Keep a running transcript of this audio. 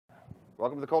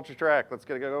Welcome to the culture track. Let's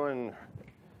get it going. I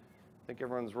think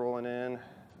everyone's rolling in.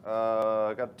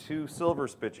 I got 2 silver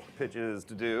pitches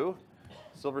to do.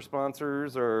 Silver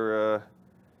sponsors are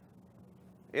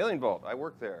Alien Vault. I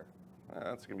work there.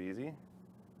 That's going to be easy.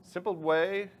 Simple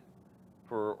way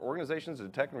for organizations to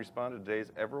detect and respond to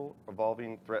today's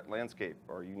ever-evolving threat landscape.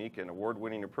 Our unique and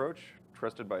award-winning approach,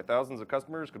 trusted by thousands of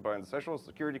customers, combines essential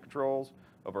security controls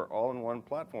of our all-in-one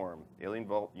platform, Alien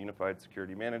Vault Unified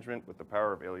Security Management, with the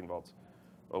power of Alien Vault's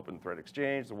Open Threat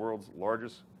Exchange, the world's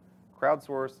largest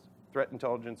crowdsourced threat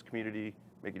intelligence community,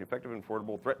 making effective and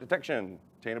affordable threat detection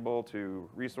attainable to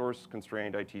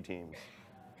resource-constrained IT teams.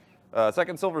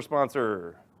 Second silver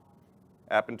sponsor,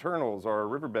 App Internals, our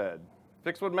Riverbed.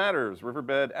 Fix what matters.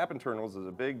 Riverbed App Internals is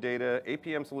a big data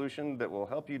APM solution that will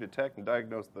help you detect and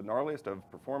diagnose the gnarliest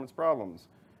of performance problems.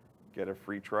 Get a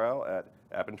free trial at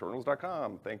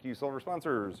appinternals.com. Thank you, silver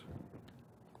sponsors.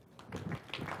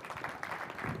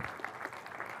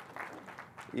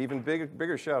 Even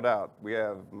bigger shout out, we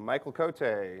have Michael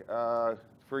Coté.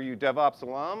 For you DevOps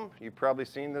alum, you've probably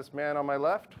seen this man on my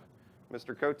left.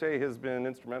 Mr. Coté has been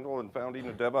instrumental in founding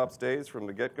the DevOps Days from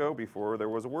the get-go before there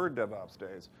was a word DevOps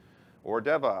Days or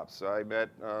DevOps. I met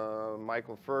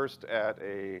Michael first at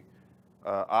a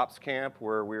ops camp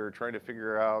where we were trying to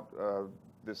figure out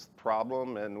this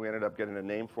problem, and we ended up getting a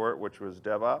name for it, which was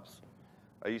DevOps.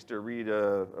 I used to read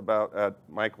about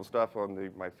Michael stuff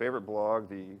on my favorite blog,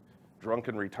 the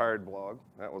Drunken Retired blog.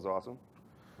 That was awesome.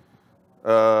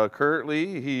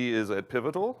 Currently, he is at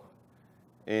Pivotal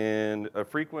and a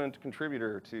frequent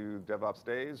contributor to DevOps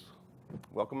Days.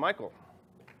 Welcome, Michael.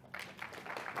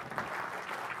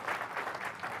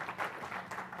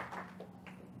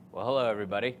 Well, hello,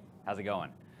 everybody. How's it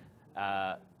going?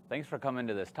 Thanks for coming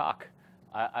to this talk.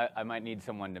 I might need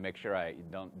someone to make sure I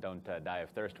don't die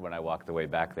of thirst when I walk the way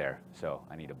back there, so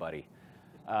I need a buddy.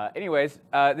 Anyways,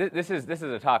 this is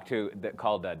a talk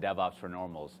called DevOps for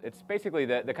Normals. It's basically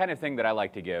the kind of thing that I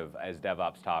like to give as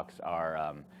DevOps talks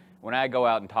are when I go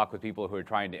out and talk with people who are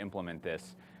trying to implement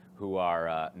this, who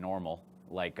are normal,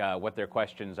 like what their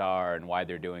questions are and why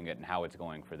they're doing it and how it's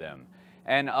going for them.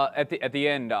 And at the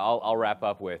end, I'll wrap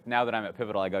up with, now that I'm at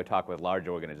Pivotal, I go talk with large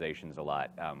organizations a lot,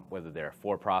 whether they're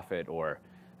for-profit or,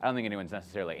 I don't think anyone's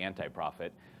necessarily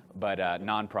anti-profit, but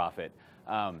non-profit.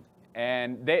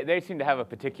 And they seem to have a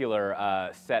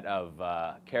particular set of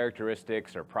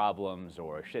characteristics or problems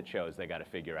or shit shows they got to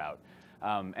figure out.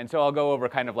 And so I'll go over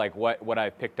kind of like what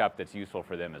I've picked up that's useful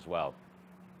for them as well.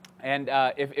 And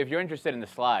if you're interested in the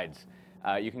slides,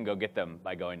 you can go get them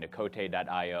by going to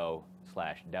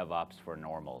cote.io/DevOps for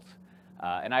Normals.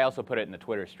 And I also put it in the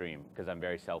Twitter stream because I'm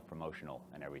very self-promotional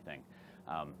and everything.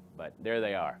 But there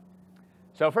they are.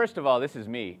 So first of all, this is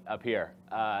me up here.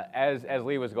 As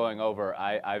Lee was going over,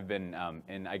 I've been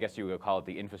in, I guess you would call it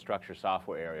the infrastructure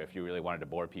software area if you really wanted to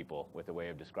bore people with a way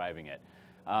of describing it.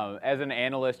 As an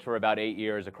analyst for about 8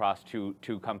 years across two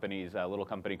companies, a little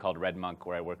company called Red Monk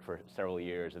where I worked for several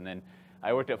years, and then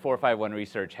I worked at 451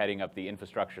 Research heading up the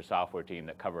infrastructure software team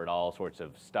that covered all sorts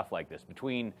of stuff like this,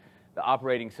 between the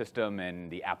operating system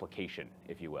and the application,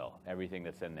 if you will, everything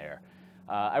that's in there.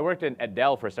 I worked at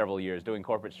Dell for several years doing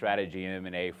corporate strategy and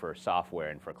M&A for software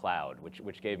and for cloud,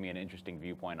 which gave me an interesting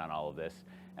viewpoint on all of this.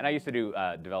 And I used to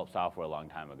develop software a long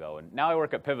time ago. And now I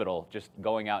work at Pivotal, just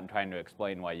going out and trying to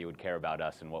explain why you would care about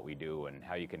us and what we do and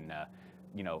how you can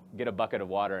get a bucket of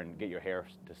water and get your hair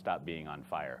to stop being on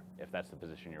fire, if that's the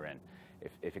position you're in,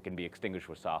 if it can be extinguished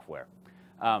with software.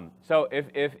 So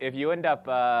if you end up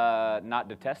not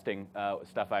detesting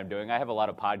stuff I'm doing, I have a lot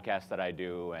of podcasts that I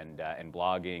do and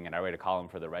blogging, and I write a column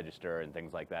for the Register and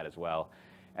things like that as well.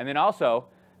 And then also,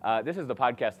 this is the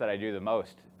podcast that I do the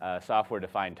most, Software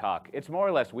Defined Talk. It's more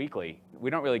or less weekly.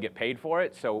 We don't really get paid for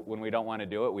it, so when we don't want to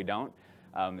do it, we don't.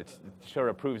 It sort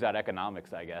of proves out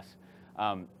economics, I guess.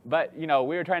 But we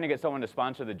were trying to get someone to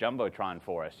sponsor the Jumbotron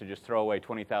for us, to just throw away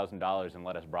 $20,000 and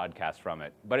let us broadcast from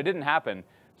it. But it didn't happen.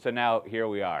 So now here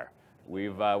we are.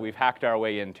 We've hacked our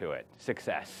way into it.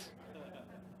 Success.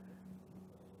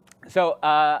 So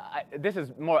this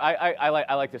is more. I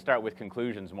like to start with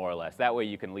conclusions more or less. That way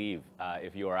you can leave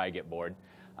if you or I get bored,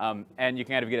 and you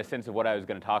can kind of get a sense of what I was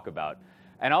going to talk about.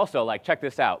 And also, like, check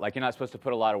this out. Like, you're not supposed to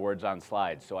put a lot of words on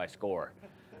slides, so I score.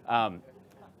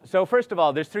 So first of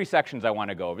all, there's 3 sections I want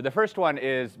to go over. The first one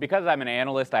is, because I'm an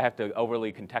analyst, I have to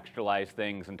overly contextualize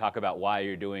things and talk about why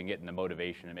you're doing it and the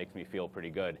motivation. It makes me feel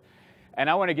pretty good. And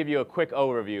I want to give you a quick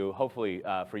overview, hopefully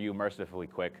for you mercifully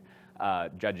quick,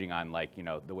 judging on like,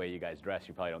 the way you guys dress,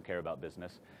 you probably don't care about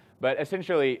business. But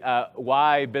essentially,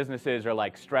 why businesses are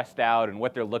like stressed out and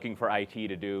what they're looking for IT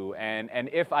to do, and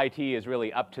if IT is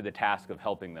really up to the task of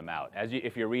helping them out.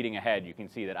 If you're reading ahead, you can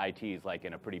see that IT is like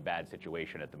in a pretty bad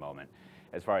situation at the moment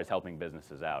as far as helping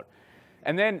businesses out.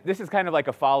 And then this is kind of like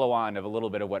a follow-on of a little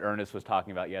bit of what Ernest was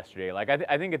talking about yesterday. Like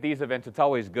I think at these events, it's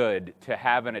always good to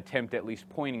have an attempt at least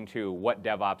pointing to what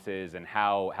DevOps is and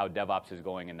how DevOps is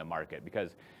going in the market,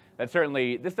 because that's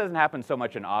certainly, this doesn't happen so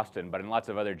much in Austin, but in lots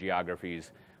of other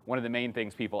geographies, one of the main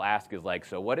things people ask is like,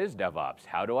 so what is DevOps?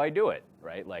 How do I do it,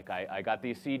 right? Like I got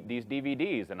these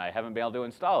DVDs and I haven't been able to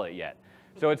install it yet.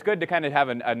 So it's good to kind of have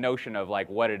a notion of like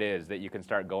what it is that you can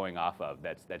start going off of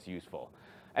that's useful.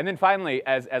 And then finally,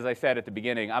 as I said at the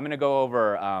beginning, I'm going to go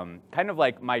over kind of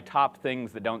like my top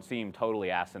things that don't seem totally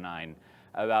asinine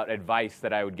about advice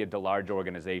that I would give to large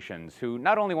organizations who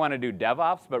not only want to do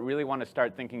DevOps, but really want to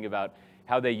start thinking about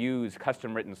how they use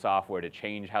custom-written software to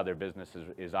change how their business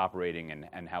is operating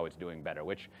and how it's doing better,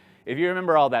 which, if you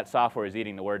remember, all that software is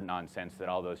eating the word nonsense that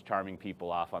all those charming people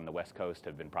off on the West Coast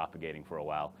have been propagating for a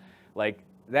while. Like,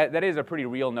 that is a pretty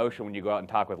real notion when you go out and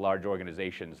talk with large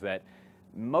organizations, that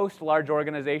most large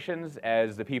organizations,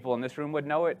 as the people in this room would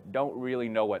know it, don't really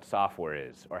know what software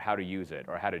is or how to use it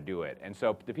or how to do it. And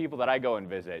so the people that I go and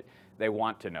visit, they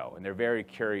want to know, and they're very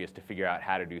curious to figure out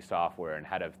how to do software and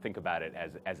how to think about it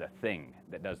as a thing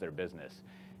that does their business.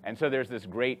 And so there's this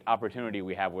great opportunity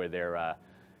we have where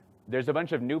there's a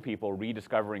bunch of new people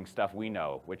rediscovering stuff we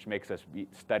know, which makes us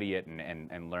study it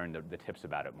and learn the tips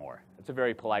about it more. It's a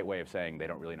very polite way of saying they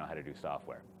don't really know how to do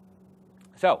software.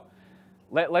 So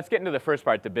let's get into the first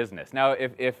part, the business. Now,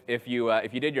 if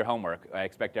you did your homework, I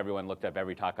expect everyone looked up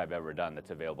every talk I've ever done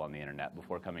that's available on the internet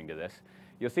before coming to this.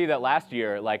 You'll see that last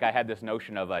year, like, I had this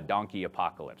notion of a donkey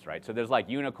apocalypse, right? So there's like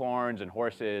unicorns and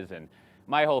horses, and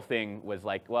my whole thing was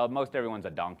like, well, most everyone's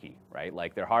a donkey, right?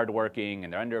 Like, they're hardworking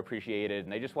and they're underappreciated,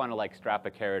 and they just want to like strap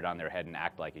a carrot on their head and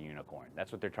act like a unicorn.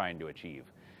 That's what they're trying to achieve.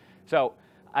 So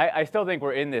I still think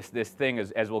we're in this thing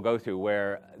as we'll go through,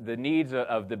 where the needs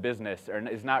of the business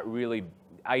is not really,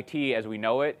 IT as we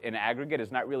know it in aggregate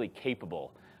is not really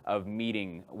capable of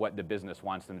meeting what the business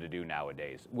wants them to do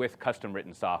nowadays with custom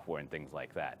written software and things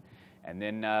like that. And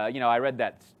then, I read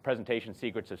that presentation,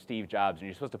 Secrets of Steve Jobs, and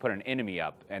you're supposed to put an enemy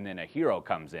up and then a hero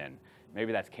comes in.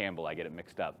 Maybe that's Campbell, I get it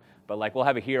mixed up. But like, we'll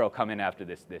have a hero come in after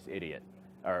this idiot,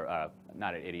 or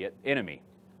not an idiot, enemy.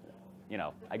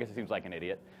 I guess it seems like an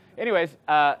idiot. Anyways,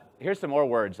 here's some more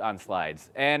words on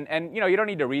slides. And you don't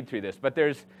need to read through this, but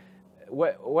there's,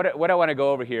 what I want to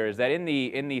go over here is that in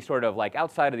the sort of like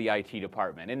outside of the IT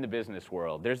department, in the business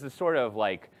world, there's this sort of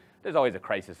like, there's always a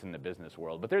crisis in the business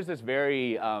world, but there's this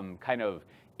very kind of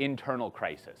internal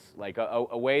crisis, like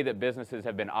a way that businesses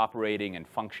have been operating and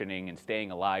functioning and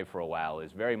staying alive for a while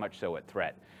is very much so at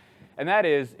threat. And that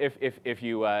is, if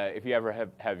you ever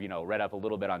have read up a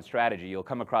little bit on strategy, you'll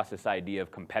come across this idea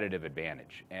of competitive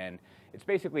advantage. And it's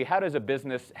basically, how does a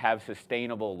business have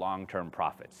sustainable long-term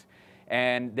profits?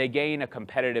 And they gain a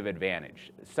competitive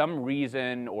advantage, some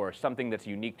reason or something that's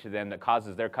unique to them that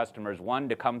causes their customers, one,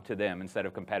 to come to them instead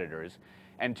of competitors,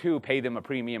 and two, pay them a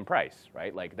premium price,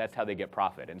 right? Like, that's how they get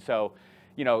profit. And so,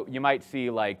 you might see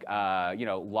like,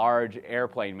 large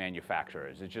airplane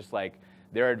manufacturers. It's just like,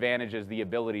 their advantage is the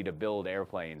ability to build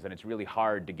airplanes, and it's really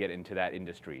hard to get into that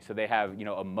industry. So they have,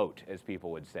 a moat, as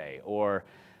people would say, or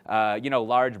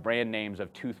large brand names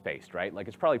of toothpaste, right? Like,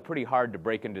 it's probably pretty hard to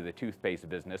break into the toothpaste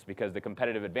business because the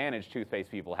competitive advantage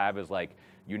toothpaste people have is like,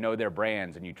 their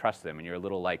brands and you trust them, and you're a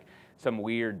little like some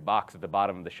weird box at the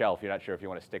bottom of the shelf. You're not sure if you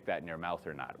want to stick that in your mouth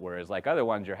or not, whereas like other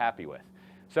ones you're happy with.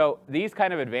 So these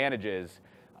kind of advantages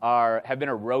have been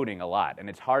eroding a lot, and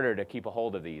it's harder to keep a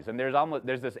hold of these. And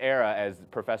there's this era, as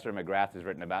Professor McGrath has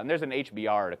written about, and there's an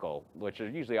HBR article, which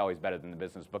is usually always better than the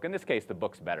business book. In this case, the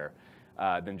book's better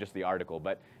than just the article,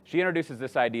 but she introduces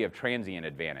this idea of transient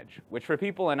advantage, which for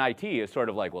people in IT is sort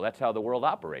of like, well, that's how the world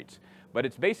operates. But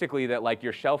it's basically that like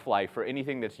your shelf life for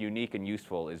anything that's unique and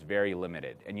useful is very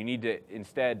limited, and you need to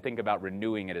instead think about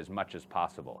renewing it as much as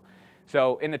possible.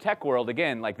 So in the tech world,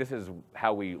 again, like, this is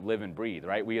how we live and breathe,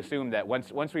 right? We assume that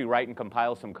once we write and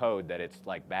compile some code that it's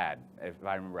like bad, if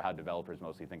I remember how developers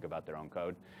mostly think about their own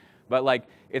code. But like,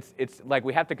 it's like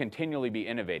we have to continually be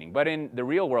innovating. But in the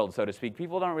real world, so to speak,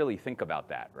 people don't really think about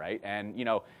that, right? And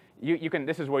you can,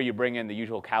 this is where you bring in the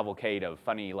usual cavalcade of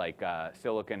funny like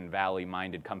Silicon Valley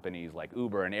minded companies like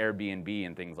Uber and Airbnb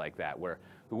and things like that,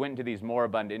 who went into these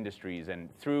moribund industries, and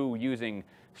through using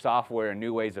software and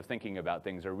new ways of thinking about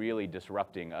things are really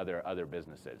disrupting other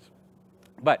businesses.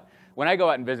 But when I go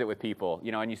out and visit with people,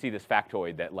 you know, and you see this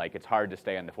factoid that like it's hard to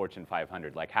stay on the Fortune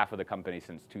 500, like half of the companies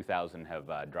since 2000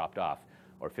 have dropped off,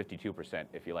 or 52%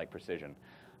 if you like precision.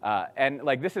 And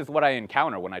like this is what I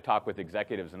encounter when I talk with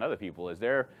executives and other people is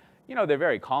they're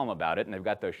very calm about it and they've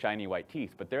got those shiny white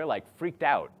teeth, but they're like freaked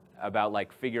out about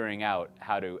like figuring out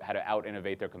how to out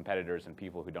innovate their competitors and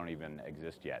people who don't even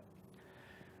exist yet.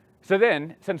 So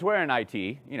then, since we're in IT,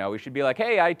 you know, we should be like,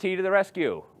 hey, IT to the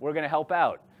rescue. We're going to help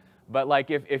out. But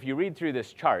like if you read through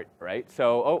this chart, right?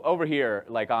 So over here,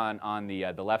 like on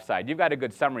the left side, you've got a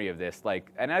good summary of this.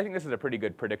 Like, and I think this is a pretty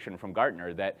good prediction from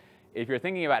Gartner that if you're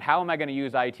thinking about how am I going to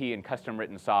use IT and custom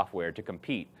written software to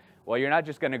compete, well, you're not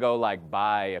just going to go like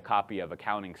buy a copy of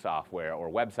accounting software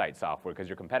or website software because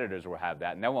your competitors will have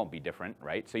that and that won't be different,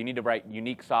 right? So you need to write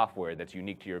unique software that's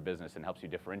unique to your business and helps you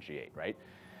differentiate, right?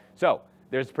 So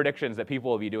there's predictions that people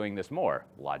will be doing this more,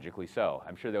 logically so.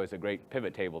 I'm sure there was a great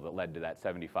pivot table that led to that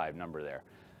 75 number there.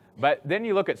 But then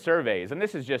you look at surveys, and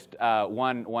this is just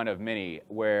one of many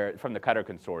where from the Coté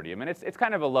Consortium, and it's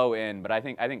kind of a low end, but I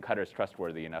think Cutter's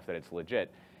trustworthy enough that it's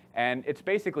legit. And it's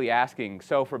basically asking,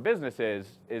 so for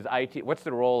businesses, is IT, what's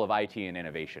the role of IT in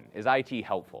innovation? Is IT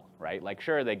helpful, right? Like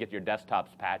sure, they get your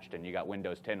desktops patched and you got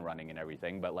Windows 10 running and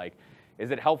everything, but like,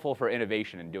 is it helpful for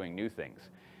innovation and doing new things?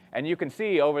 And you can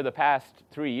see over the past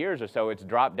 3 years or so, it's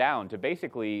dropped down to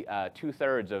basically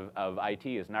 2/3 of IT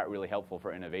is not really helpful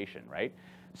for innovation, right?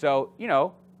 So, you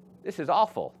know, this is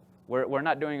awful. We're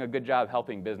not doing a good job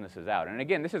helping businesses out. And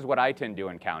again, this is what I tend to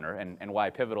encounter and why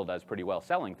Pivotal does pretty well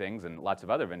selling things and lots of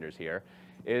other vendors here,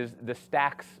 is the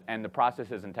stacks and the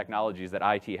processes and technologies that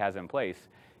IT has in place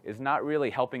is not really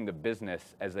helping the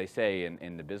business, as they say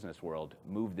in the business world,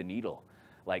 move the needle.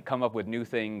 Like come up with new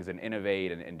things and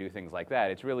innovate and do things like that.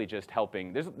 It's really just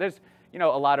helping. There's you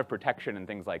know, a lot of protection and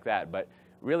things like that, but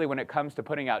really when it comes to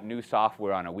putting out new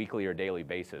software on a weekly or daily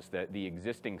basis, the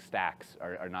existing stacks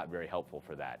are not very helpful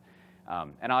for that.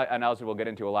 And also we'll get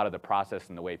into a lot of the process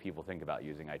and the way people think about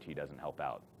using IT doesn't help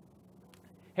out.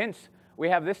 Hence, we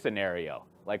have this scenario,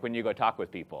 like when you go talk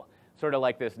with people, sort of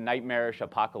like this nightmarish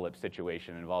apocalypse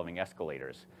situation involving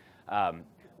escalators,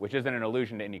 which isn't an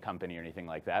allusion to any company or anything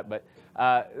like that. But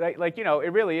like you know,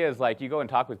 it really is like you go and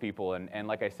talk with people, and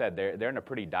like I said, they're in a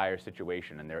pretty dire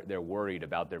situation, and they're worried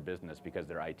about their business because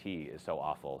their IT is so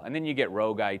awful. And then you get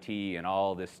rogue IT and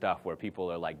all this stuff where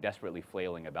people are like desperately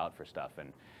flailing about for stuff.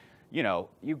 And you know,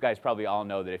 you guys probably all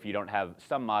know that if you don't have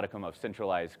some modicum of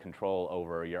centralized control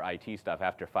over your IT stuff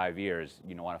after 5 years,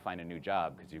 you don't want to find a new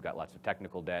job because you've got lots of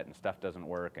technical debt and stuff doesn't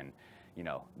work, and you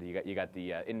know, you got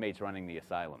the inmates running the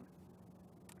asylum.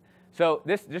 So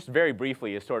this, just very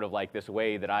briefly, is sort of like this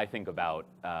way that I think about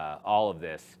all of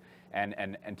this,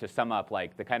 and to sum up,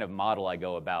 like the kind of model I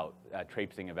go about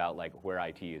traipsing about like where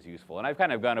IT is useful. And I've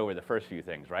kind of gone over the first few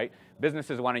things, right?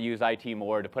 Businesses want to use IT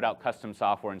more to put out custom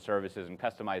software and services and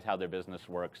customize how their business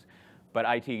works, but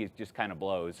IT just kind of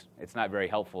blows. It's not very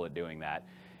helpful at doing that.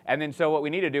 And then so what we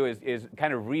need to do is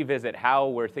kind of revisit how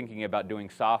we're thinking about doing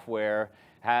software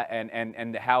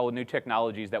and how new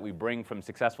technologies that we bring from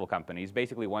successful companies,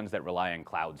 basically ones that rely on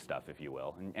cloud stuff, if you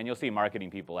will. And you'll see marketing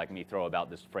people like me throw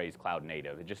about this phrase cloud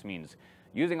native. It just means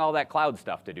using all that cloud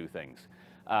stuff to do things.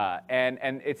 And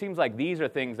it seems like these are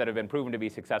things that have been proven to be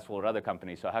successful at other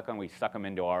companies, so how can we suck them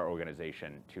into our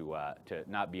organization to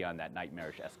not be on that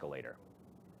nightmarish escalator?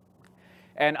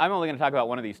 And I'm only going to talk about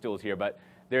one of these tools here, but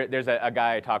there's a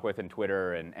guy I talk with in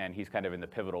Twitter, and he's kind of in the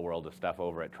Pivotal world of stuff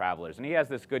over at Travelers, and he has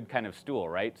this good kind of stool,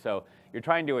 right? So you're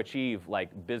trying to achieve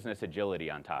like business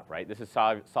agility on top, right? This is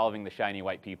solving the shiny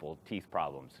white people teeth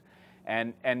problems.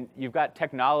 And you've got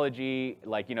technology,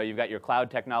 like, you know, you've got your cloud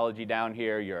technology down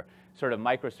here, your sort of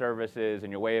microservices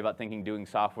and your way about thinking, doing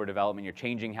software development. You're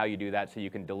changing how you do that so you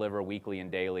can deliver weekly and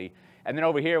daily. And then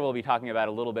over here, we'll be talking about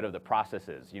a little bit of the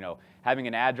processes, you know, having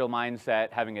an agile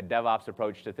mindset, having a DevOps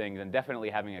approach to things, and definitely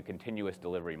having a continuous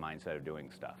delivery mindset of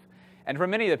doing stuff. And for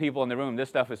many of the people in the room, this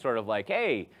stuff is sort of like,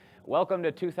 hey, welcome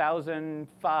to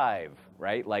 2005,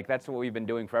 right? Like, that's what we've been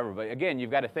doing forever. But again,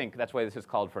 you've got to think, that's why this is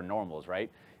called for normals,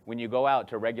 right? When you go out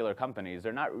to regular companies,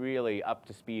 they're not really up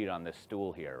to speed on this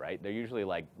stool here, right? They're usually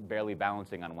like barely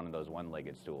balancing on one of those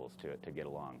one-legged stools to get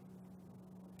along.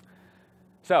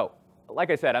 So, like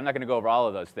I said, I'm not going to go over all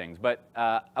of those things, but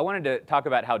I wanted to talk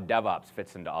about how DevOps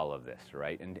fits into all of this,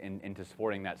 right? And into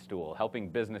supporting that stool, helping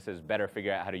businesses better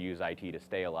figure out how to use IT to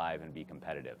stay alive and be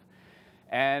competitive.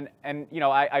 And you know,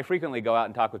 I frequently go out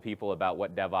and talk with people about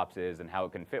what DevOps is and how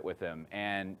it can fit with them.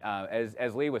 And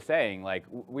as Lee was saying, like,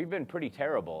 we've been pretty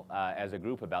terrible as a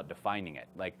group about defining it.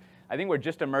 Like, I think we're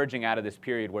just emerging out of this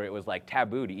period where it was like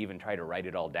taboo to even try to write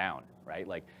it all down, right? right?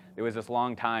 Like there was this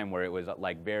long time where it was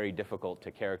like very difficult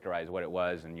to characterize what it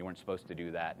was, and you weren't supposed to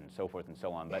do that, and so forth and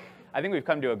so on. But I think we've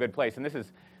come to a good place, and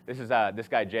this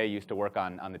guy Jay used to work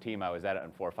on the team I was at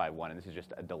on 451, and this is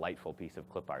just a delightful piece of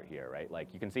clip art here, right? Like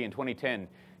you can see in 2010,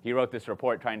 he wrote this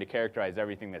report trying to characterize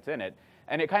everything that's in it,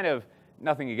 and it kind of,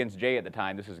 nothing against Jay at the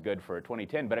time, this is good for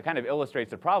 2010, but it kind of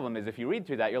illustrates the problem is if you read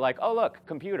through that, you're like, oh look,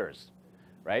 computers,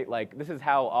 right? Like this is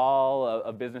how all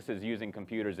of businesses using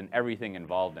computers and everything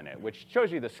involved in it, which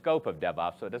shows you the scope of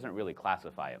DevOps, so it doesn't really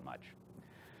classify it much.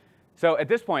 So at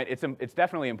this point, it's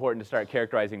definitely important to start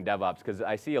characterizing DevOps because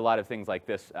I see a lot of things like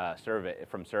this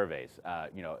from surveys.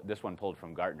 You know, this one pulled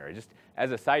from Gartner. Just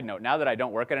as a side note, now that I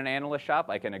don't work at an analyst shop,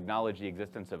 I can acknowledge the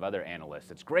existence of other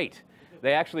analysts. It's great.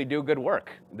 They actually do good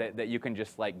work that you can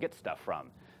just like get stuff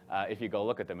from if you go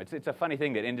look at them. It's a funny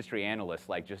thing that industry analysts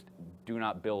like just do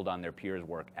not build on their peers'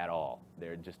 work at all.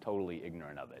 They're just totally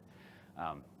ignorant of it.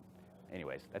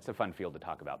 Anyways, that's a fun field to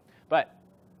talk about. But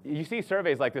you see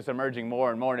surveys like this emerging more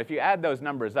and more, and if you add those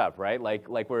numbers up, right,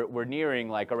 like we're nearing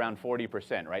like around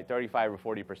 40%, right, 35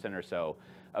 or 40% or so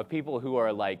of people who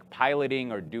are like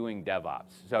piloting or doing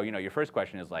DevOps. So you know, your first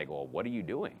question is like, well, what are you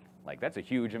doing? Like that's a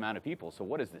huge amount of people. So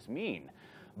what does this mean?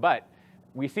 But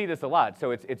we see this a lot, so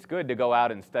it's good to go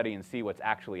out and study and see what's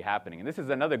actually happening. And this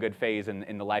is another good phase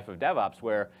in the life of DevOps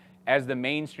where as the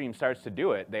mainstream starts to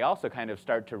do it, they also kind of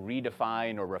start to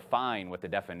redefine or refine what the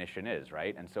definition is,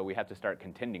 right? And so we have to start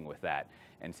contending with that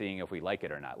and seeing if we like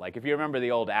it or not. Like if you remember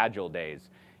the old Agile days,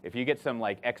 if you get some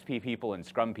like XP people and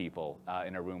Scrum people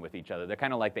in a room with each other, they're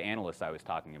kind of like the analysts I was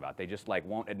talking about. They just like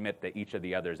won't admit that each of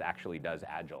the others actually does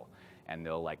Agile, and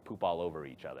they'll like poop all over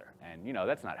each other. And you know,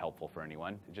 that's not helpful for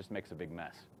anyone. It just makes a big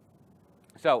mess.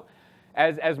 So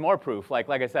as more proof, like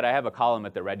I said, I have a column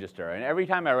at the Register, and every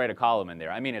time I write a column in there,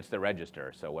 I mean, it's the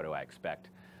Register, so what do I expect?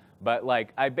 But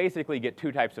like, I basically get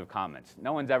two types of comments.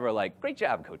 No one's ever like, great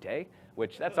job, Coté,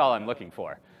 which that's all I'm looking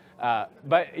for.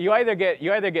 But you either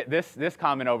get this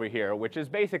comment over here, which is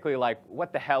basically like,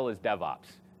 what the hell is DevOps?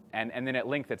 And then at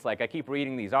length, it's like, I keep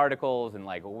reading these articles, and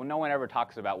like, well, no one ever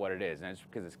talks about what it is, and it's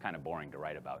because it's kind of boring to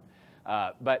write about.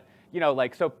 But you know,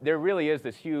 like, so there really is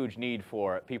this huge need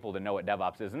for people to know what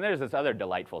DevOps is. And there's this other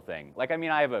delightful thing. Like, I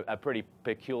mean, I have a pretty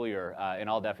peculiar, in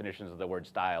all definitions of the word,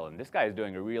 style. And this guy is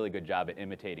doing a really good job at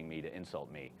imitating me to insult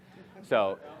me.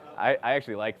 So I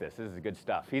actually like this. This is good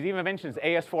stuff. He even mentions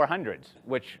AS400s,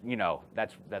 which, you know,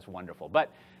 that's wonderful.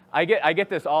 But I get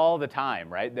this all the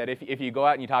time, right? That if you go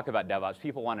out and you talk about DevOps,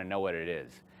 people want to know what it is.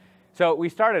 So we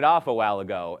started off a while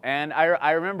ago, and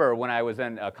I remember when I was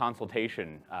in a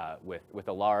consultation with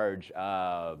a large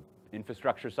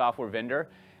infrastructure software vendor,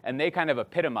 and they kind of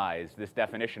epitomized this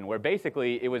definition where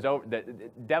basically it was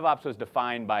DevOps was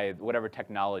defined by whatever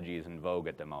technology is in vogue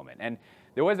at the moment. And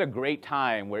there was a great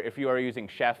time where if you are using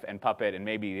Chef and Puppet and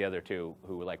maybe the other two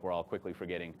who like we're all quickly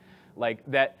forgetting, like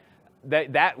that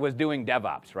was doing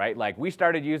DevOps, right? Like we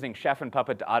started using Chef and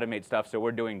Puppet to automate stuff, so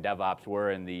we're doing DevOps. We're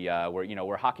in the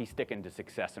we're hockey sticking to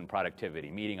success and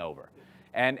productivity. Meeting over,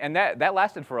 and that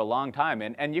lasted for a long time.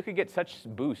 And you could get such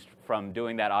boost from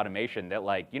doing that automation that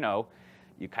like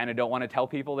you kind of don't want to tell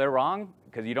people they're wrong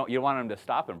because you want them to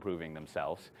stop improving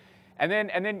themselves. And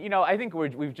then I think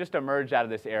we've just emerged out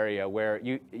of this area where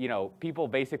people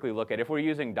basically look at if we're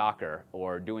using Docker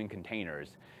or doing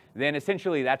containers, then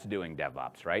essentially that's doing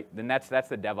DevOps, right? Then that's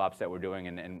the DevOps that we're doing,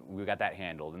 and we've got that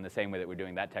handled in the same way that we're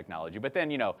doing that technology. But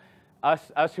then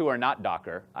us who are not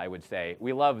Docker, I would say,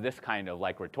 we love this kind of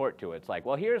like retort to it. It's like,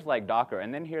 well, here's like Docker,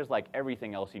 and then here's like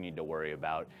everything else you need to worry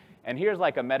about, and here's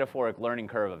like a metaphoric learning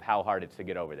curve of how hard it's to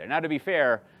get over there. Now, to be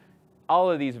fair,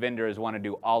 all of these vendors want to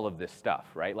do all of this stuff,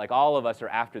 right? Like all of us are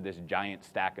after this giant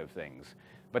stack of things.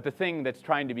 But the thing that's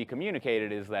trying to be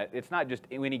communicated is that it's not just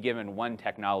any given one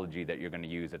technology that you're going to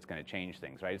use that's going to change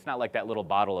things, right? It's not like that little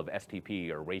bottle of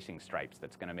STP or racing stripes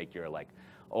that's going to make your like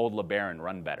old LeBaron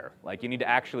run better. Like you need to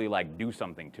actually like do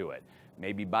something to it.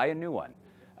 Maybe buy a new one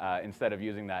instead of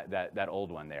using that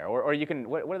old one there. Or you can,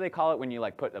 what do they call it when you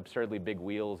like put absurdly big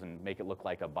wheels and make it look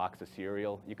like a box of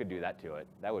cereal? You could do that to it.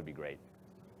 That would be great.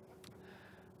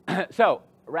 So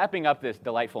wrapping up this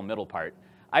delightful middle part,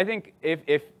 I think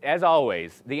if, as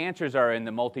always, the answers are in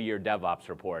the multi-year DevOps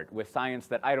report with science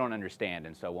that I don't understand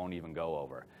and so won't even go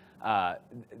over.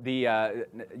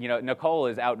 Nicole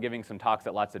is out giving some talks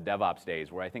at lots of DevOps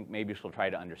days where I think maybe she'll try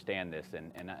to understand this,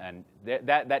 and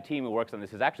that team who works on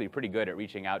this is actually pretty good at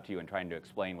reaching out to you and trying to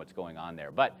explain what's going on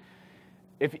there. But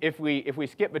if we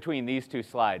skip between these two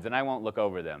slides, and I won't look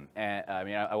over them,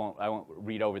 I won't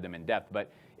read over them in depth, but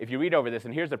if you read over this,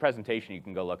 and here's the presentation you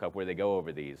can go look up where they go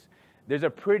over these. there's a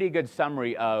pretty good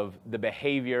summary of the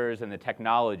behaviors and the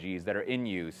technologies that are in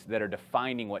use that are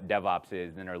defining what DevOps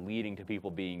is and are leading to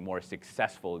people being more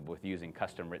successful with using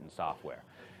custom written software.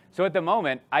 So at the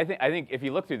moment, I think if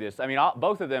you look through this, I mean,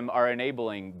 both of them are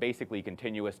enabling basically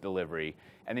continuous delivery,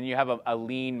 and then you have a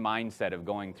lean mindset of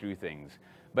going through things.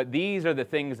 But these are the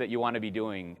things that you want to be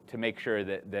doing to make sure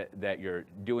that you're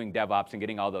doing DevOps and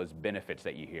getting all those benefits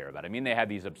that you hear about. I mean, they have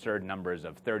these absurd numbers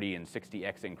of 30 and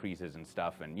 60x increases and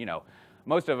stuff, and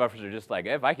most of us are just like,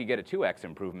 if I could get a 2x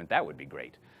improvement, that would be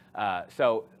great.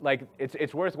 So like,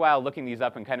 it's worthwhile looking these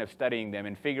up and kind of studying them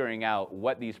and figuring out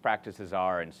what these practices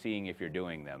are and seeing if you're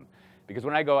doing them. Because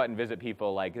when I go out and visit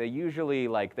people, like they usually,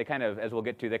 like they kind of, as we'll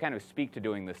get to, they kind of speak to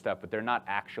doing this stuff, but they're not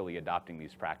actually adopting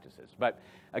these practices. But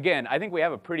again, I think we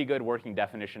have a pretty good working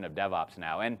definition of DevOps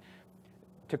now. And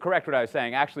to correct what I was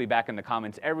saying, actually back in the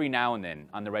comments, every now and then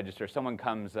on the register, someone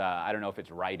comes, I don't know if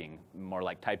it's writing, more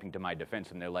like typing to my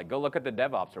defense, and they're like, go look at the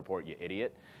DevOps report, you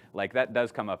idiot. Like that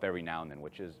does come up every now and then,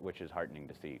 which is heartening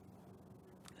to see.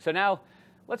 So now,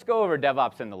 let's go over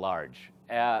DevOps in the large.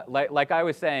 Like I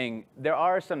was saying, there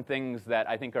are some things that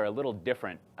I think are a little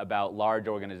different about large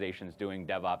organizations doing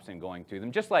DevOps and going through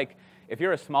them. Just like if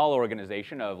you're a small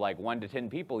organization of like 1 to 10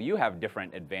 people, you have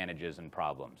different advantages and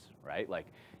problems, right? Like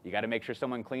you got to make sure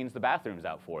someone cleans the bathrooms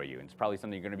out for you. And it's probably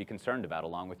something you're going to be concerned about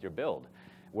along with your build.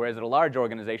 Whereas at a large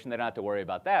organization, they don't have to worry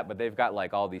about that, but they've got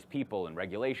like all these people and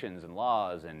regulations and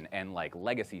laws and like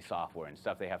legacy software and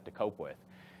stuff they have to cope with.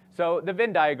 So the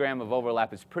Venn diagram of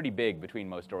overlap is pretty big between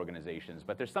most organizations,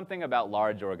 but there's something about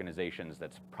large organizations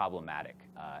that's problematic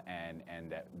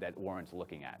and that warrants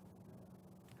looking at.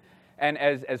 And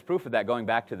as proof of that, going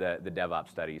back to the DevOps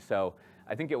study, so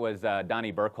I think it was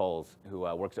Donnie Burkholz, who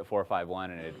works at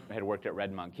 451 and had worked at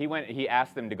RedMonk. He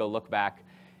asked them to go look back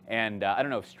and I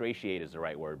don't know if stratiate is the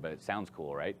right word, but it sounds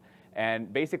cool, right?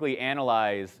 And basically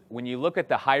analyze, when you look at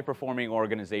the high-performing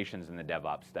organizations in the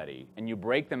DevOps study, and you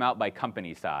break them out by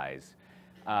company size,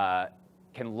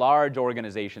 can large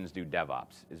organizations do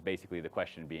DevOps, is basically the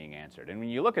question being answered. And when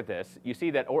you look at this, you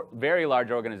see that very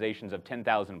large organizations of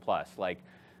 10,000 plus, like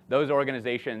those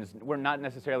organizations, we're not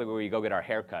necessarily where we go get our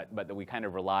hair cut, but that we kind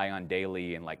of rely on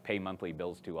daily and like pay monthly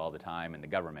bills to all the time in the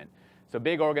government. So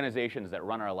big organizations that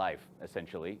run our life,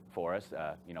 essentially, for us,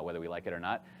 whether we like it or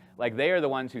not, like they are the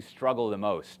ones who struggle the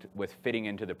most with fitting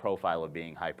into the profile of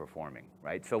being high performing,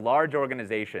 right? So large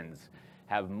organizations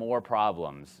have more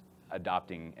problems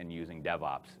adopting and using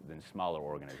DevOps than smaller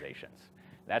organizazations.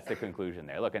 That's the conclusion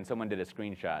there. Look, and someone did a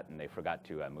screenshot and they forgot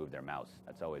to move their mouse.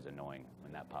 That's always annoying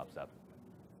when that pops up.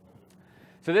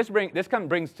 So this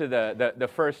brings to the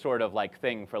first sort of like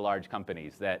thing for large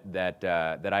companies that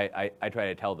I try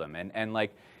to tell them. And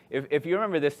like, if you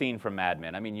remember this scene from Mad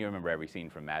Men, I mean, you remember every scene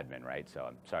from Mad Men, right? So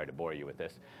I'm sorry to bore you with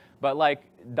this. But like,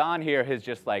 Don here has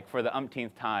just like, for the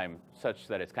umpteenth time, such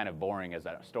that it's kind of boring as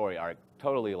a story arc,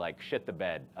 totally like shit the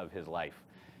bed of his life.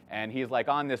 And he's like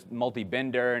on this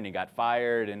multi-bender and he got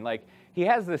fired and like, he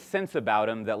has this sense about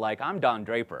him that like, I'm Don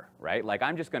Draper, right? Like,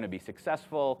 I'm just gonna be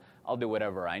successful, I'll do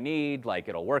whatever I need, like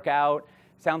it'll work out.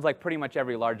 Sounds like pretty much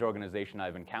every large organization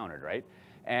I've encountered, right?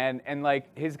 And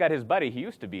like, he's got his buddy, he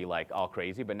used to be like all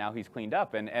crazy, but now he's cleaned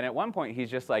up. And at one point he's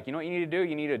just like, you know what you need to do?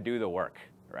 You need to do the work,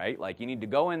 right? Like you need to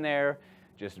go in there,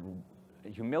 just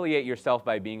humiliate yourself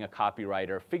by being a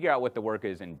copywriter, figure out what the work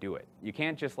is and do it. You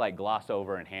can't just like gloss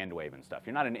over and hand wave and stuff.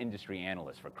 You're not an industry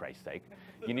analyst, for Christ's sake.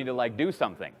 You need to like do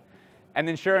something. And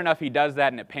then sure enough, he does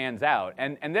that and it pans out.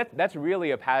 And that's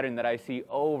really a pattern that I see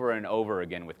over and over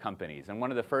again with companies. And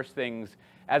one of the first things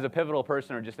as a pivotal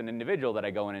person or just an individual that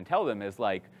I go in and tell them is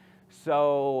like,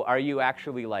 so are you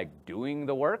actually like doing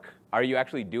the work? Are you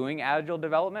actually doing agile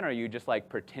development, or are you just like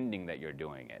pretending that you're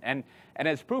doing it? And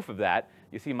as proof of that,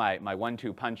 you see my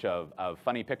 1-2 punch of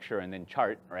funny picture and then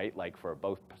chart, right? Like for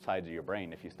both sides of your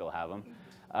brain, if you still have them.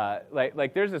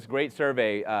 Like there's this great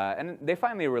survey, and they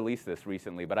finally released this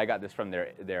recently, but I got this from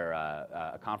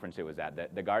their conference it was at,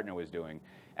 that the Gartner was doing.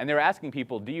 And they were asking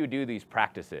people, do you do these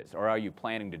practices, or are you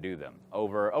planning to do them?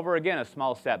 Over again, a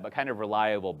small set, but kind of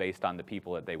reliable based on the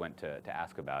people that they went to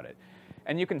ask about it.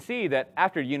 And you can see that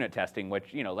after unit testing,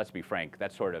 which, let's be frank,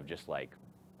 that's sort of just like,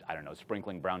 I don't know,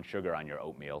 sprinkling brown sugar on your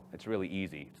oatmeal. It's really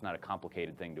easy. It's not a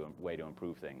complicated way to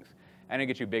improve things. And it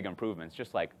gets you big improvements,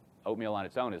 just like oatmeal on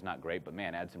its own is not great, but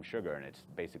man, add some sugar and it's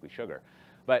basically sugar.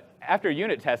 But after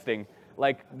unit testing,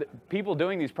 like people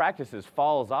doing these practices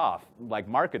falls off like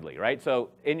markedly, right? So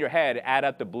in your head, add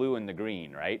up the blue and the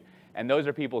green, right? And those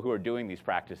are people who are doing these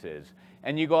practices.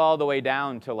 And you go all the way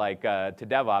down to like to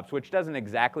DevOps, which doesn't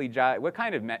exactly jive, what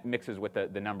kind of mixes with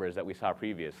the numbers that we saw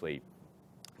previously.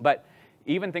 But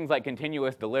even things like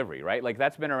continuous delivery, right? Like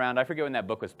that's been around, I forget when that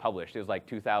book was published, it was like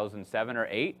 2007 or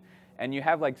 8, and you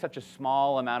have like such a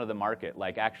small amount of the market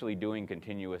like actually doing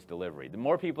continuous delivery. The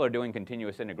more people are doing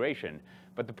continuous integration,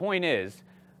 but the point is,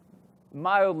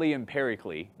 mildly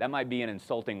empirically, that might be an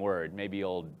insulting word, maybe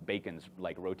old Bacon's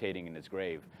like rotating in his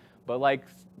grave, but like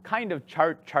kind of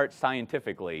chart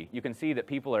scientifically, you can see that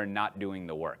people are not doing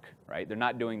the work, right? They're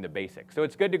not doing the basics. So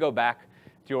it's good to go back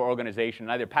to your organization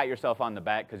and either pat yourself on the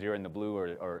back because you're in the blue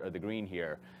or the green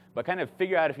here, but kind of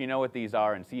figure out if you know what these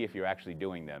are and see if you're actually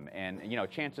doing them. And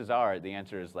chances are the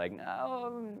answer is like,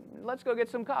 no, let's go get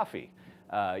some coffee,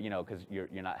 because you're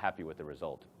not happy with the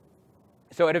result.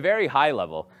 So at a very high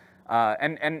level,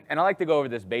 and I like to go over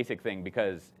this basic thing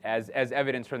because as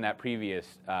evidence from that previous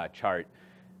chart,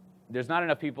 there's not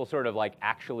enough people sort of like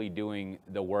actually doing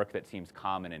the work that seems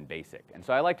common and basic. And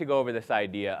so I like to go over this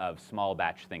idea of small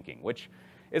batch thinking, which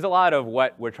is a lot of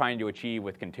what we're trying to achieve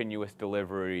with continuous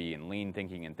delivery and lean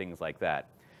thinking and things like that.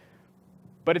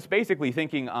 But it's basically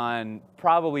thinking on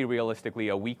probably realistically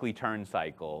a weekly turn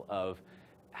cycle of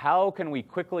how can we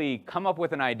quickly come up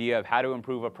with an idea of how to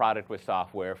improve a product with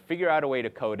software, figure out a way to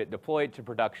code it, deploy it to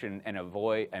production, and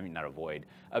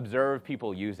observe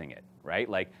people using it, right?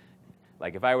 Like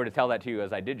if I were to tell that to you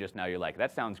as I did just now, you're like,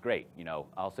 that sounds great.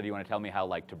 Also, do you want to tell me how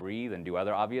like to breathe and do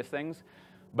other obvious things?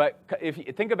 But if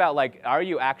you think about like, are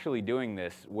you actually doing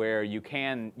this where you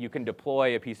can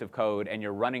deploy a piece of code and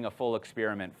you're running a full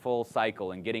experiment, full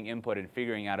cycle, and getting input and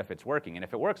figuring out if it's working? And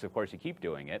if it works, of course, you keep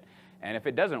doing it. And if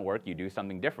it doesn't work, you do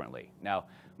something differently. Now,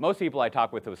 most people I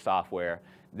talk with software,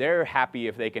 they're happy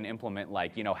if they can implement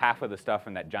like, half of the stuff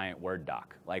in that giant Word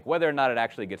doc. Like whether or not it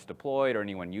actually gets deployed or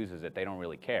anyone uses it, they don't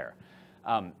really care.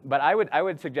 But I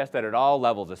would suggest that at all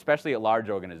levels, especially at large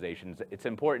organizations, it's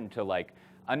important to like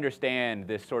understand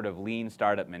this sort of lean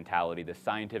startup mentality, this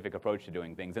scientific approach to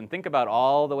doing things, and think about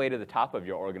all the way to the top of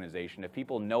your organization if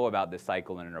people know about this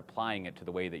cycle and are applying it to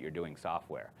the way that you're doing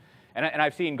software. And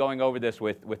I've seen going over this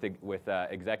with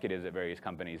executives at various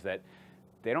companies that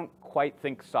they don't quite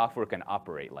think software can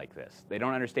operate like this. They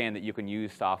don't understand that you can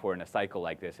use software in a cycle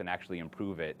like this and actually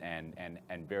improve it and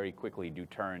very quickly do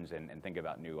turns and think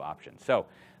about new options. So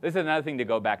this is another thing to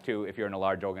go back to if you're in a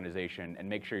large organization and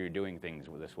make sure you're doing things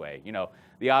this way.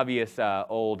 The obvious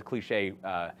old cliche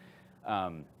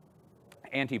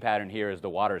anti-pattern here is the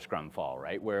water scrum fall,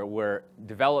 right? Where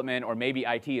development or maybe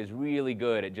IT is really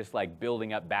good at just like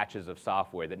building up batches of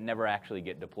software that never actually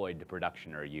get deployed to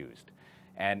production or used.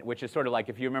 And which is sort of like,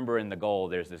 if you remember in the goal,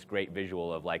 there's this great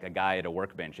visual of like a guy at a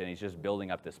workbench and he's just building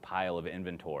up this pile of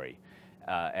inventory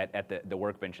at the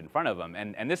workbench in front of him.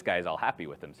 And this guy's all happy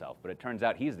with himself, but it turns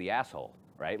out he's the asshole,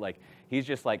 right? Like he's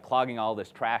just like clogging all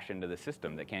this trash into the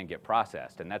system that can't get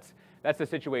processed. And that's the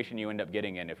situation you end up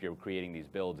getting in if you're creating these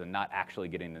builds and not actually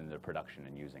getting them into production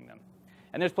and using them.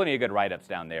 And there's plenty of good write-ups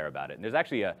down there about it. And there's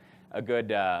actually a good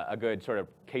sort of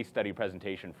case study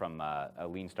presentation from a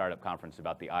lean startup conference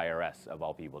about the IRS of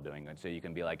all people doing it. So you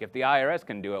can be like, if the IRS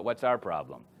can do it, what's our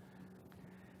problem?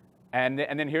 And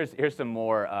then here's some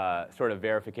more sort of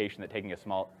verification that taking a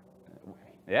small,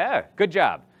 yeah, good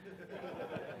job.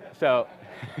 So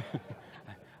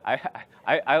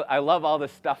I love all the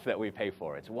stuff that we pay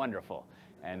for. It's wonderful,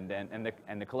 and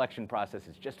the collection process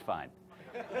is just fine.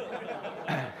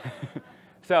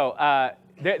 So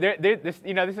this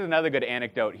is another good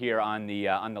anecdote here on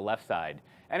the left side,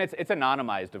 and it's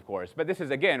anonymized, of course. But this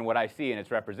is again what I see, and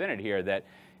it's represented here that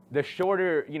the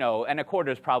shorter, and a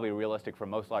quarter is probably realistic for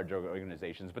most large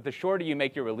organizations. But the shorter you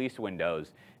make your release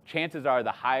windows, chances are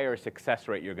the higher success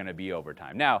rate you're going to be over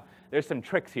time. Now, there's some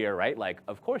tricks here, right? Like,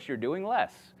 of course, you're doing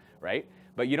less, right?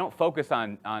 But you don't focus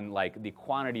on like the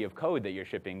quantity of code that you're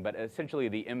shipping, but essentially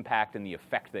the impact and the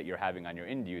effect that you're having on your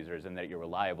end users, and that you're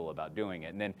reliable about doing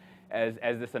it. And then,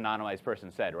 as this anonymized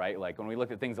person said, right, like when we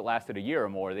looked at things that lasted a year or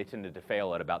more, they tended to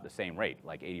fail at about the same rate,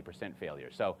 like 80% failure.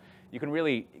 So you can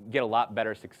really get a lot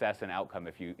better success and outcome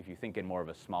if you think in more of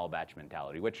a small batch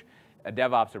mentality, which a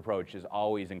DevOps approach is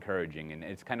always encouraging, and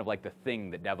it's kind of like the thing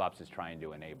that DevOps is trying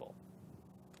to enable.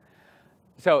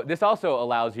 So this also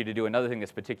allows you to do another thing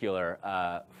that's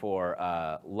particular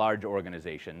for large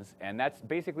organizations, and that's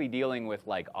basically dealing with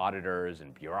like auditors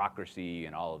and bureaucracy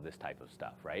and all of this type of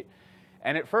stuff, right?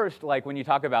 And at first, like when you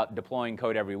talk about deploying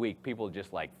code every week, people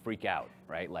just like freak out,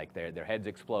 right? Like their heads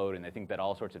explode and they think that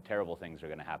all sorts of terrible things are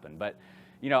going to happen. But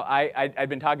I've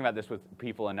been talking about this with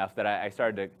people enough that I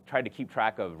started to try to keep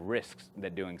track of risks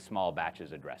that doing small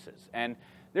batches addresses. And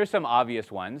there's some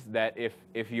obvious ones that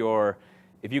if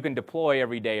you can deploy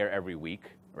every day or every week,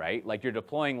 right? Like you're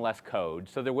deploying less code,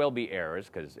 so there will be errors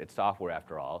because it's software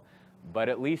after all. but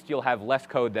at least you'll have less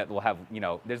code that will have,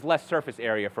 there's less surface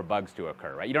area for bugs to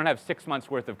occur, right? You don't have 6 months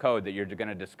worth of code that you're going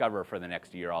to discover for the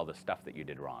next year all the stuff that you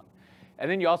did wrong. And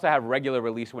then you also have regular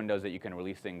release windows that you can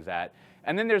release things at.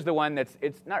 And then there's the one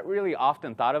it's not really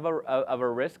often thought of a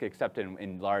risk, except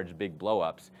in large, big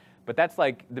blow-ups. But that's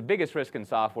like the biggest risk in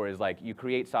software is like you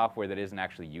create software that isn't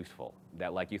actually useful,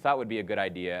 that like you thought would be a good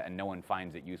idea and no one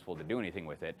finds it useful to do anything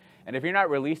with it. And if you're not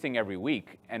releasing every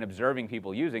week and observing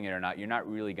people using it or not, you're not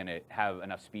really going to have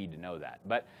enough speed to know that.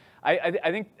 But I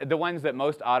think the ones that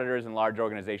most auditors and large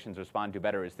organizations respond to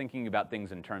better is thinking about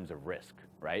things in terms of risk,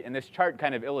 right? And this chart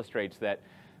kind of illustrates that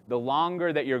the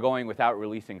longer that you're going without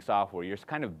releasing software, you're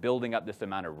kind of building up this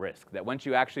amount of risk, that once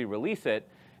you actually release it,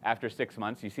 after 6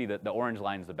 months, you see that the orange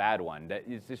line is the bad one. That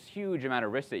it's this huge amount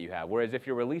of risk that you have. Whereas if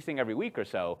you're releasing every week or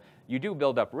so, you do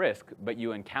build up risk, but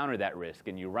you encounter that risk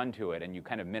and you run to it and you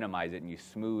kind of minimize it and you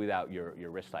smooth out your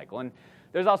risk cycle. And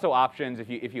there's also options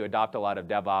if you adopt a lot of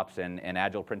DevOps and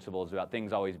agile principles about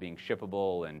things always being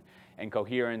shippable and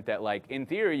coherent, that like in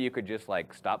theory you could just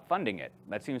like stop funding it.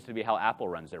 That seems to be how Apple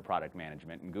runs their product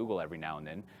management and Google every now and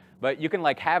then. But you can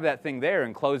like have that thing there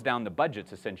and close down the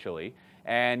budgets essentially,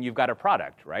 and you've got a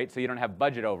product, right? So you don't have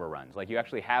budget overruns. Like you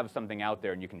actually have something out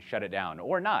there and you can shut it down,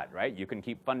 or not, right? You can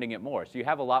keep funding it more. So you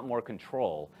have a lot more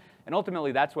control. And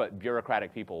ultimately that's what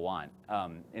bureaucratic people want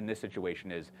in this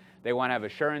situation, is they want to have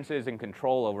assurances and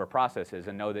control over processes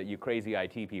and know that you crazy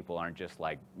IT people aren't just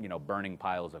like, burning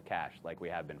piles of cash like we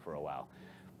have been for a while.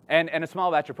 And a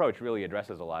small batch approach really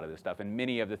addresses a lot of this stuff, and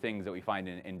many of the things that we find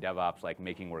in DevOps, like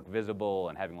making work visible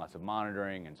and having lots of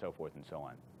monitoring and so forth and so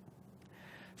on.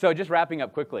 So just wrapping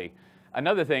up quickly,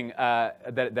 another thing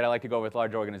that I like to go over with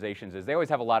large organizations is they always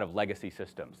have a lot of legacy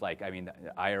systems. Like, I mean, the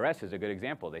IRS is a good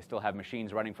example. They still have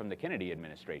machines running from the Kennedy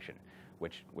administration,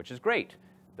 which is great.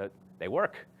 They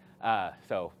work.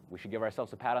 So we should give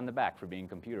ourselves a pat on the back for being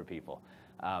computer people.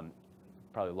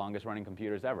 Probably the longest running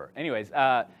computers ever. Anyways.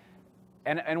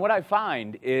 And what I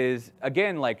find is,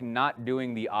 again, like not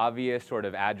doing the obvious sort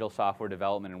of agile software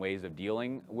development and ways of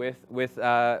dealing with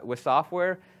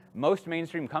software. Most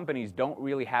mainstream companies don't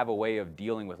really have a way of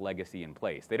dealing with legacy in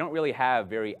place. They don't really have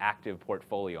very active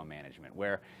portfolio management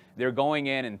where they're going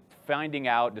in and finding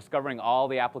out, discovering all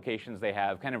the applications they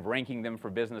have, kind of ranking them for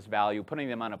business value, putting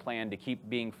them on a plan to keep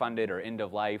being funded or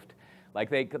end-of-lifed. Like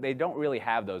they don't really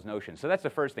have those notions. So that's the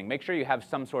first thing. Make sure you have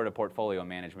some sort of portfolio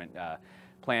management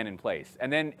plan in place.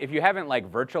 And then if you haven't like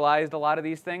virtualized a lot of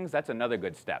these things, that's another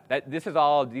good step. These are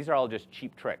all just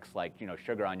cheap tricks, like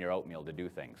sugar on your oatmeal to do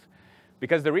things.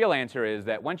 Because the real answer is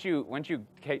that once you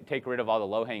take rid of all the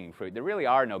low-hanging fruit, there really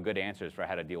are no good answers for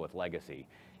how to deal with legacy.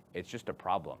 It's just a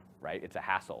problem, right? It's a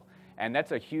hassle. And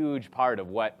that's a huge part of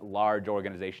what large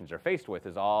organizations are faced with,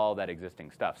 is all that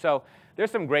existing stuff. So there's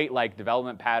some great like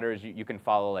development patterns you can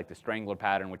follow, like the Strangler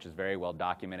pattern, which is very well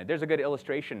documented. There's a good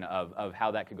illustration of how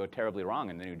that could go terribly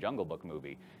wrong in the new Jungle Book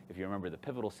movie, if you remember the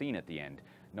pivotal scene at the end.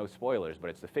 No spoilers,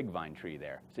 but it's the fig vine tree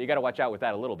there. So you got to watch out with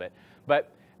that a little bit.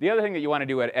 But the other thing that you want to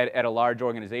do at a large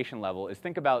organization level is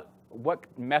think about what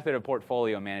method of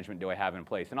portfolio management do I have in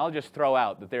place? And I'll just throw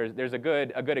out that there's a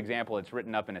good example that's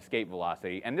written up in Escape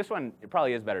Velocity. And this one, it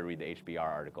probably is better to read the HBR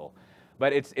article.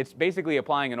 But it's basically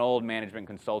applying an old management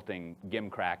consulting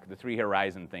gimcrack, the 3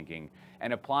 horizon thinking,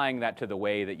 and applying that to the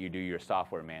way that you do your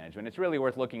software management. It's really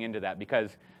worth looking into that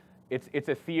because it's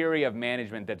a theory of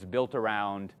management that's built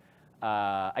around,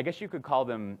 I guess you could call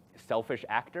them selfish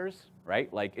actors,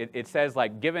 right? Like it says,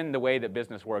 like, given the way that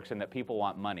business works and that people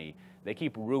want money, they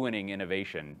keep ruining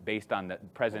innovation based on the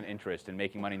present interest in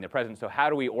making money in the present. So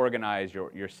how do we organize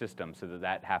your system so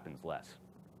that happens less?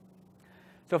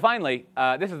 So finally,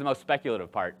 this is the most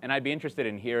speculative part, and I'd be interested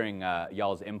in hearing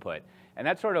y'all's input. And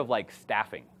that's sort of like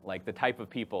staffing, like the type of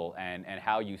people and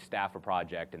how you staff a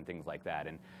project and things like that.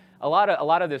 And a lot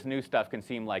of this new stuff can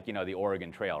seem like, the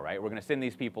Oregon Trail, right? We're going to send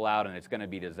these people out, and it's going to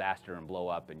be disaster and blow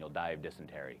up, and you'll die of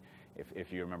dysentery,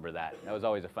 if you remember that. That was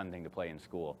always a fun thing to play in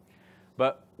school.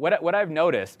 But what I've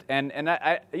noticed, and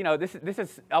this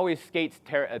is always skates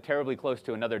terribly close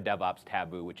to another DevOps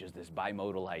taboo, which is this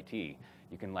bimodal IT.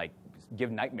 You can like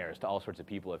give nightmares to all sorts of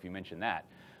people if you mention that.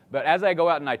 But as I go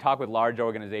out and I talk with large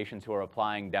organizations who are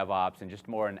applying DevOps and just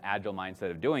more an agile mindset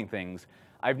of doing things,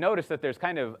 I've noticed that there's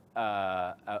kind of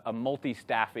a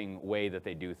multi-staffing way that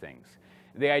they do things.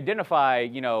 They identify,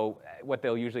 what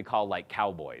they'll usually call like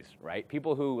cowboys, right?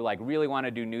 People who like really want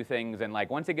to do new things, and like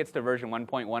once it gets to version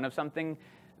 1.1 of something,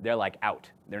 they're like out.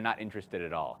 They're not interested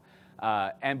at all.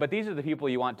 But these are the people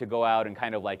you want to go out and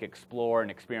kind of like explore and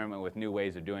experiment with new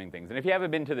ways of doing things. And if you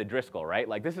haven't been to the Driscoll, right,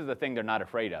 like this is the thing they're not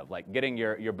afraid of, like getting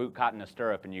your boot caught in a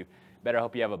stirrup, and you better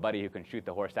hope you have a buddy who can shoot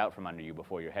the horse out from under you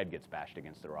before your head gets bashed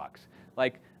against the rocks.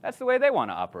 Like, that's the way they want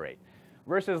to operate.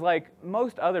 Versus like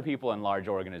most other people in large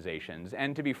organizations,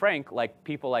 and to be frank, like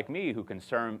people like me who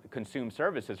consume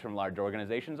services from large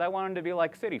organizations, I want them to be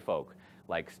like city folk,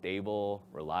 like stable,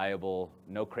 reliable,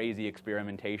 no crazy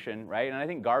experimentation, right? And I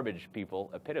think garbage people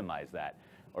epitomize that,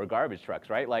 or garbage trucks,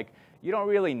 right? Like you don't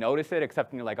really notice it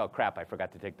except when you're like, oh crap, I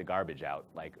forgot to take the garbage out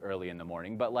like early in the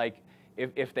morning. But like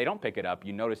if they don't pick it up,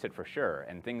 you notice it for sure,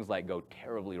 and things like go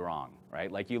terribly wrong,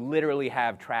 right? Like you literally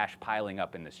have trash piling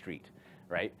up in the street,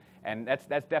 right? And that's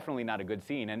definitely not a good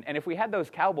scene. And if we had those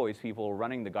Cowboys people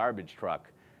running the garbage truck,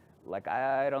 like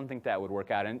I don't think that would work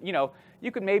out. And you know,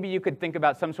 you could think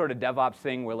about some sort of DevOps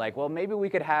thing where like, well, maybe we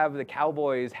could have the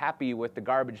Cowboys happy with the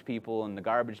garbage people and the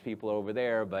garbage people over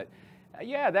there, but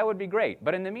yeah, that would be great.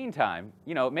 But in the meantime,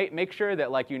 you know, make sure that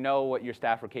like you know what your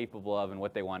staff are capable of and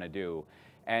what they want to do.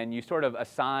 And you sort of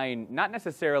assign, not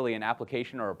necessarily an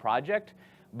application or a project,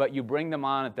 but you bring them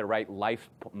on at the right life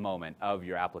moment of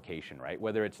your application, right?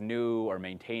 Whether it's new or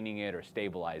maintaining it or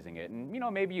stabilizing it. And you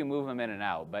know, maybe you move them in and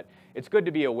out, but it's good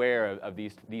to be aware of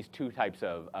these two types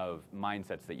of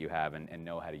mindsets that you have and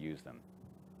know how to use them.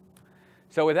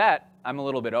 So with that, I'm a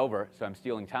little bit over, so I'm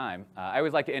stealing time. I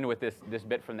always like to end with this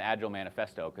bit from the Agile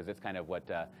Manifesto, because it's kind of what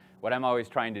I'm always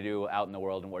trying to do out in the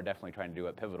world, and we're definitely trying to do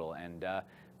at Pivotal. And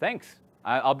thanks.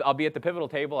 I'll be at the Pivotal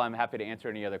table. I'm happy to answer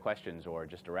any other questions or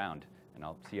just around. And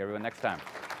I'll see everyone next time.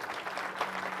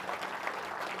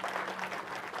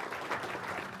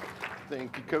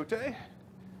 Thank you, Coté.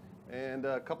 And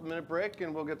a couple-minute break,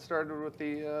 and we'll get started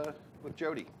with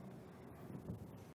Jody.